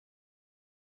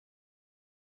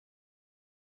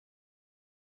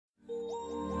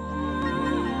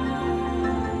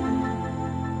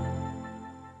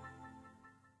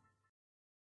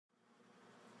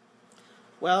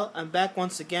Well, I'm back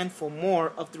once again for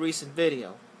more of the recent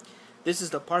video. This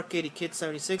is the Park80 Kid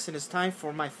 76 and it's time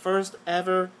for my first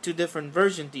ever 2 different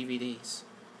version DVDs.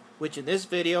 Which in this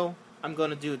video, I'm going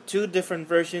to do 2 different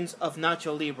versions of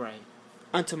Nacho Libre.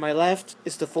 Onto my left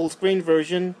is the full screen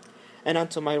version and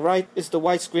onto my right is the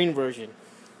widescreen version.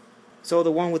 So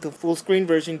the one with the full screen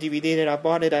version DVD that I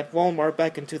bought it at Walmart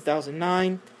back in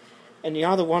 2009. And the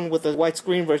other one with the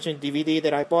widescreen version DVD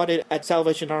that I bought it at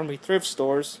Salvation Army Thrift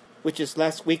Stores, which is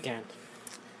last weekend.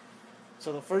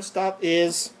 So the first stop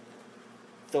is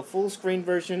the full screen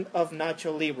version of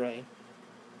Nacho Libre.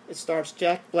 It stars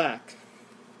Jack Black.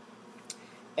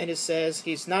 And it says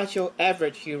he's Nacho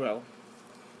average hero.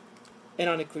 And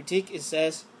on the critique it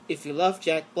says, if you love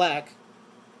Jack Black,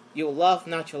 you'll love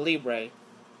Nacho Libre.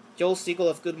 Joel Siegel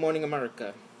of Good Morning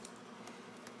America.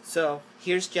 So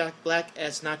here's Jack Black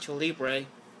as Nacho Libre.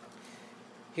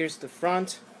 Here's the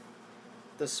front,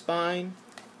 the spine,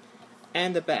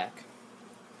 and the back.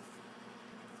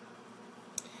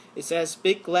 It says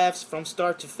big laughs from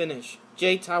start to finish.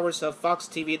 Jay Towers of Fox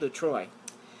TV Detroit.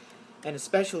 And the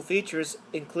special features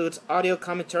includes audio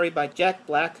commentary by Jack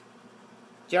Black,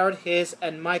 Jared Hiss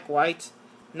and Mike White,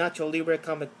 Nacho Libre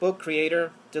comic book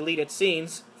creator, deleted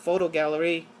scenes, photo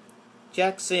gallery,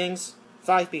 Jack sings,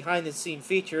 5 behind the scene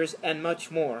features, and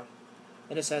much more.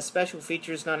 And it says special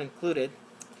features not included.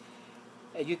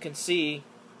 And you can see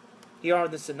here are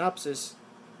the synopsis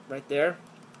right there.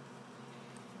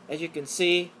 As you can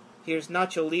see, here's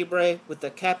Nacho Libre with the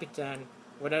Capitan,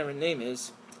 whatever his name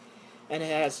is, and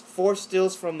it has 4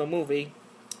 stills from the movie,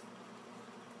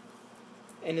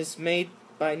 and it's made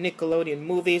by Nickelodeon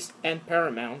Movies and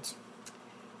Paramount.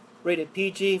 Rated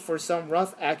PG for some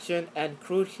rough action and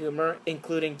crude humor,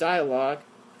 including dialogue.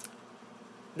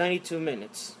 92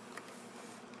 minutes.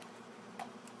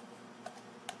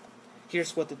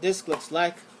 Here's what the disc looks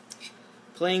like.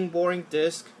 Plain boring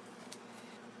disc.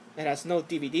 It has no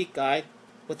DVD guide,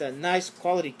 with a nice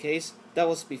quality case. That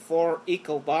was before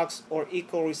EcoBox or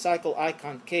Eco Recycle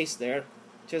Icon case there,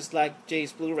 just like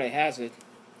Jay's Blu-ray has it.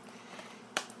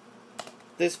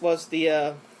 This was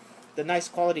the nice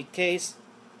quality case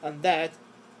on that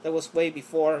was way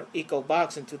before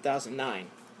EcoBox in 2009.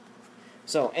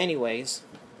 So anyways,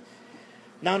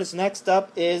 now this next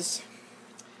up is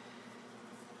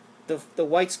the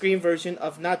widescreen version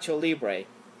of Nacho Libre.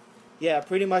 Yeah,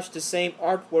 pretty much the same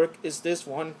artwork as this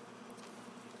one.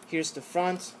 Here's the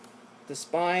front, the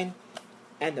spine,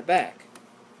 and the back.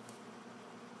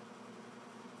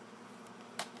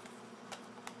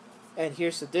 And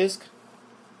here's the disc.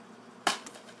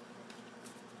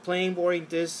 Plain boring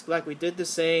disc like we did the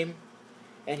same.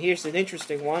 And here's an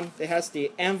interesting one. It has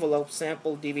the envelope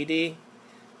sample DVD,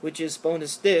 which is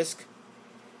bonus disc.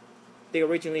 They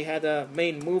originally had a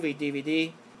main movie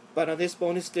DVD, but on this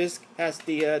bonus disc has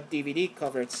the DVD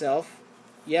cover itself.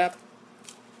 Yep,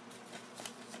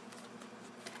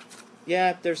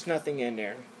 there's nothing in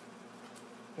there.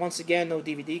 Once again, no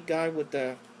DVD guide with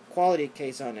the quality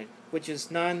case on it, which is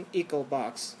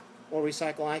non-EcoBox or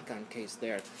Recycle Icon case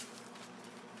there.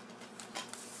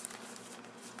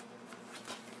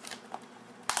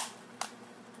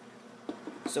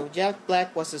 So Jack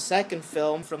Black was the second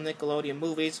film from Nickelodeon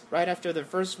Movies, right after the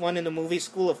first one in the movie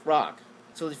School of Rock.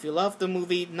 So if you love the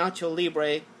movie Nacho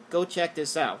Libre, go check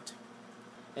this out.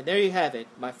 And there you have it,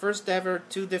 my first ever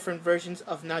 2 different versions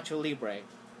of Nacho Libre.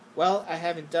 Well, I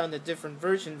haven't done the different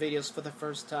version videos for the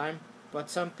first time, but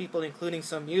some people, including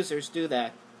some users, do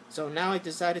that. So now I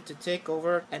decided to take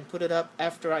over and put it up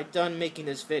after I'm done making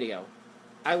this video.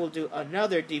 I will do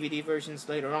another DVD versions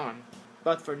later on.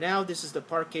 But for now, this is the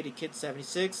Park80 Kid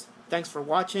 76. Thanks for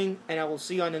watching, and I will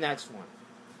see you on the next one.